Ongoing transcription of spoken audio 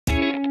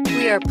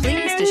We are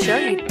pleased to show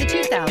you the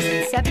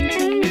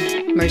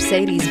 2017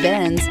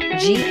 Mercedes-Benz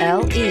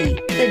GLE.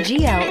 The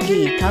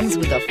GLE comes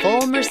with a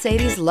full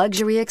Mercedes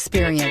luxury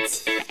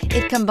experience.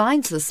 It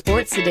combines the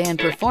sports sedan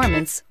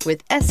performance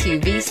with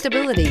SUV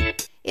stability.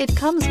 It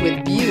comes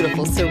with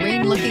beautiful,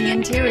 serene-looking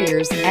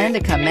interiors and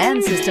a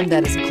command system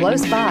that is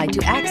close by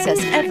to access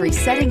every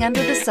setting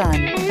under the sun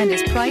and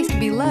is priced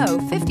below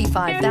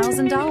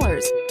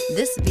 $55,000.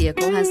 This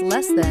vehicle has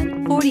less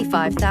than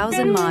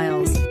 45,000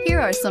 miles.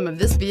 Here are some of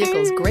this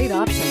vehicle's great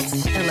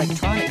options: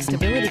 electronic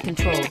stability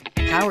control,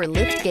 power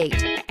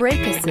liftgate,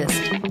 brake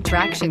assist,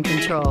 traction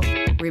control,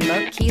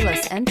 remote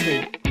keyless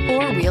entry,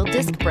 four-wheel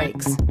disc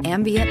brakes,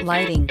 ambient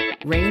lighting,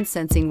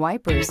 rain-sensing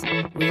wipers,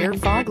 rear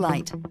fog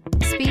light,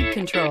 speed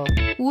control.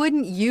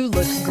 Wouldn't you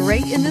look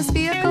great in this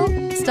vehicle?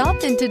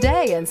 Stop in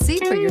today and see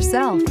for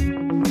yourself.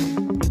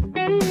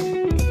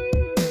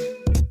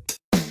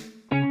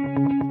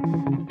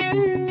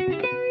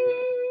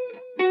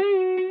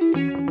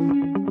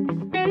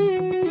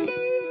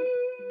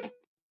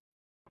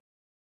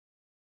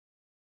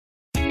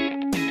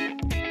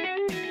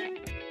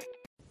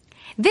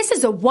 This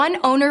is a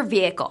one-owner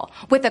vehicle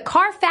with a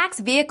Carfax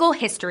Vehicle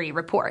History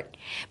Report.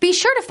 Be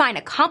sure to find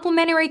a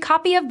complimentary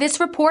copy of this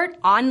report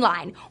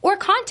online or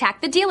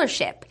contact the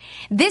dealership.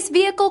 This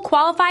vehicle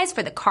qualifies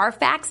for the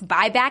Carfax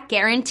Buyback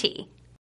Guarantee.